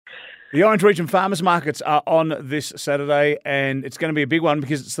The Orange Region Farmers Markets are on this Saturday, and it's going to be a big one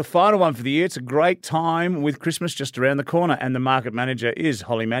because it's the final one for the year. It's a great time with Christmas just around the corner, and the market manager is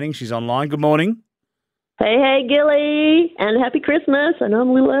Holly Manning. She's online. Good morning. Hey, Gilly, and happy Christmas. I know I'm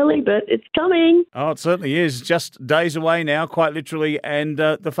a little early, but it's coming. Oh, it certainly is. Just days away now, quite literally, and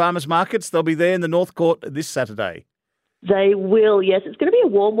the farmers markets, they'll be there in the North Court this Saturday. They will, yes. It's going to be a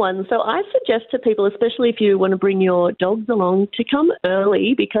warm one. So I suggest to people, especially if you want to bring your dogs along, to come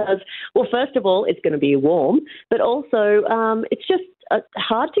early because, well, first of all, it's going to be warm, but also it's just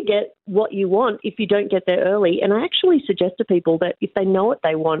hard to get what you want if you don't get there early. And I actually suggest to people that if they know what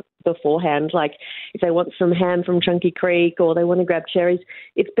they want beforehand, like if they want some ham from Chunky Creek or they want to grab cherries,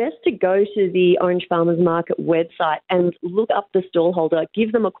 it's best to go to the Orange Farmers Market website and look up the stallholder,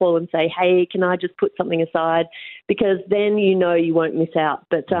 give them a call and say, hey, can I just put something aside? Because then you know you won't miss out.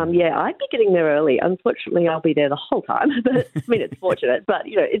 But yeah, I'd be getting there early. Unfortunately, I'll be there the whole time. But I mean, it's fortunate, but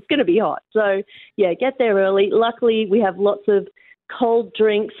you know, it's going to be hot. So yeah, get there early. Luckily, we have lots of cold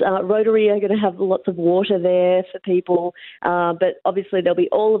drinks. Rotary are going to have lots of water there for people. But obviously there'll be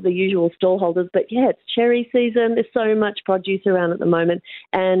all of the usual stallholders. But yeah, it's cherry season. There's so much produce around at the moment.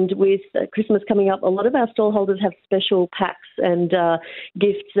 And with Christmas coming up, a lot of our stallholders have special packs and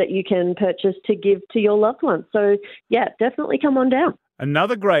gifts that you can purchase to give to your loved ones. So yeah, definitely come on down.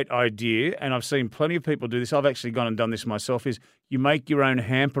 Another great idea, and I've seen plenty of people do this, I've actually gone and done this myself, is you make your own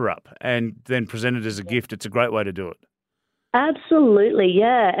hamper up and then present it as a gift. It's a great way to do it. Absolutely,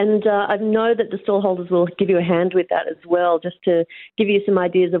 yeah. And I know that the stallholders will give you a hand with that as well, just to give you some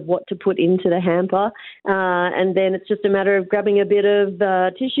ideas of what to put into the hamper. And then it's just a matter of grabbing a bit of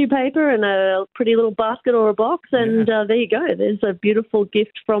tissue paper and a pretty little basket or a box, and there you go. There's a beautiful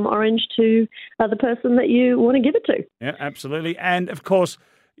gift from Orange to the person that you want to give it to. Yeah, absolutely. And, of course,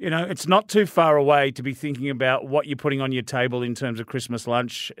 you know, it's not too far away to be thinking about what you're putting on your table in terms of Christmas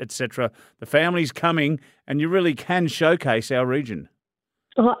lunch, etc. The family's coming, and you really can showcase our region.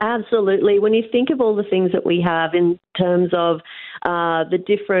 Oh, absolutely. When you think of all the things that we have in terms of the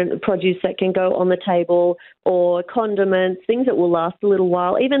different produce that can go on the table or condiments, things that will last a little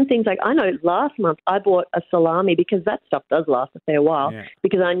while, even things like, I know last month I bought a salami because that stuff does last a fair while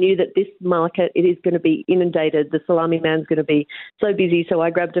because I knew that this market, it is going to be inundated. The salami man's going to be so busy. So I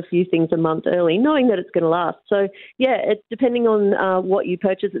grabbed a few things a month early knowing that it's going to last. So yeah, it's depending on what you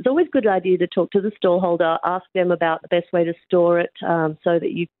purchase. It's always a good idea to talk to the stallholder, ask them about the best way to store it so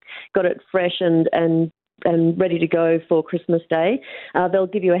that you've got it fresh and ready to go for Christmas Day. They'll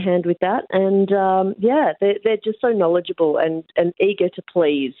give you a hand with that. And, yeah, they're just so knowledgeable and eager to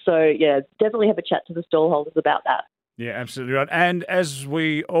please. So, yeah, definitely have a chat to the stallholders about that. Yeah, absolutely right. And as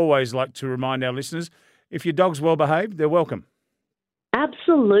we always like to remind our listeners, if your dog's well behaved, they're welcome.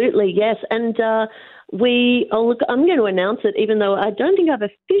 Absolutely, yes. And I'm going to announce it, even though I don't think I've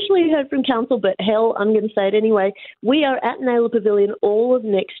officially heard from council, but hell, I'm going to say it anyway. We are at Naylor Pavilion all of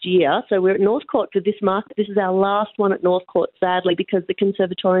next year. So we're at North Court for this market. This is our last one at North Court, sadly, because the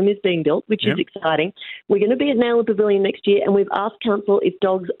conservatorium is being built, which is exciting. We're going to be at Naylor Pavilion next year, and we've asked council if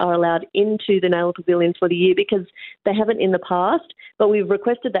dogs are allowed into the Naylor Pavilion for the year because they haven't in the past. But we've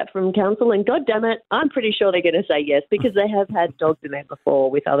requested that from council, and God damn it, I'm pretty sure they're going to say yes because they have had dogs in there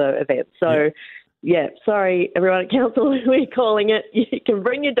before with other events. So, yeah, sorry, everyone at council, we're calling it. You can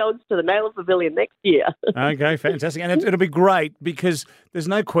bring your dogs to the Naylor Pavilion next year. Okay, fantastic. And it'll be great because there's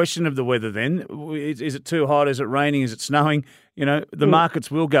no question of the weather then. Is it too hot? Is it raining? Is it snowing? You know, the markets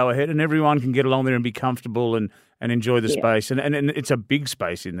will go ahead and everyone can get along there and be comfortable and enjoy the space. And it's a big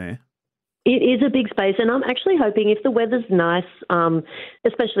space in there. It is a big space, and I'm actually hoping if the weather's nice,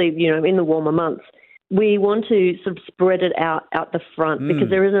 especially, you know, in the warmer months, we want to sort of spread it out the front because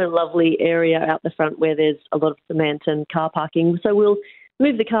there is a lovely area out the front where there's a lot of cement and car parking. So we'll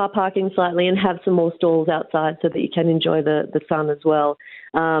move the car parking slightly and have some more stalls outside so that you can enjoy the sun as well.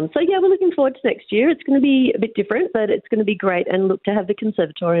 So, yeah, we're looking forward to next year. It's going to be a bit different, but it's going to be great. And look, to have the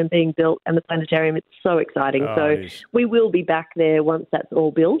conservatorium being built and the planetarium, it's so exciting. So we will be back there once that's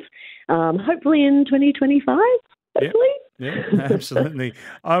all built, hopefully in 2025. Hopefully. Yeah, absolutely.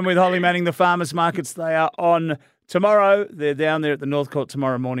 I'm with Holly Manning. The farmers markets, they are on tomorrow. They're down there at the North Court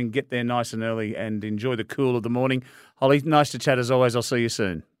tomorrow morning. Get there nice and early and enjoy the cool of the morning. Holly, nice to chat as always. I'll see you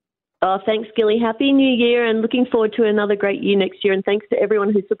soon. Oh, thanks, Gilly. Happy New Year and looking forward to another great year next year. And thanks to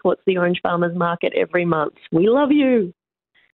everyone who supports the Orange Farmers Market every month. We love you.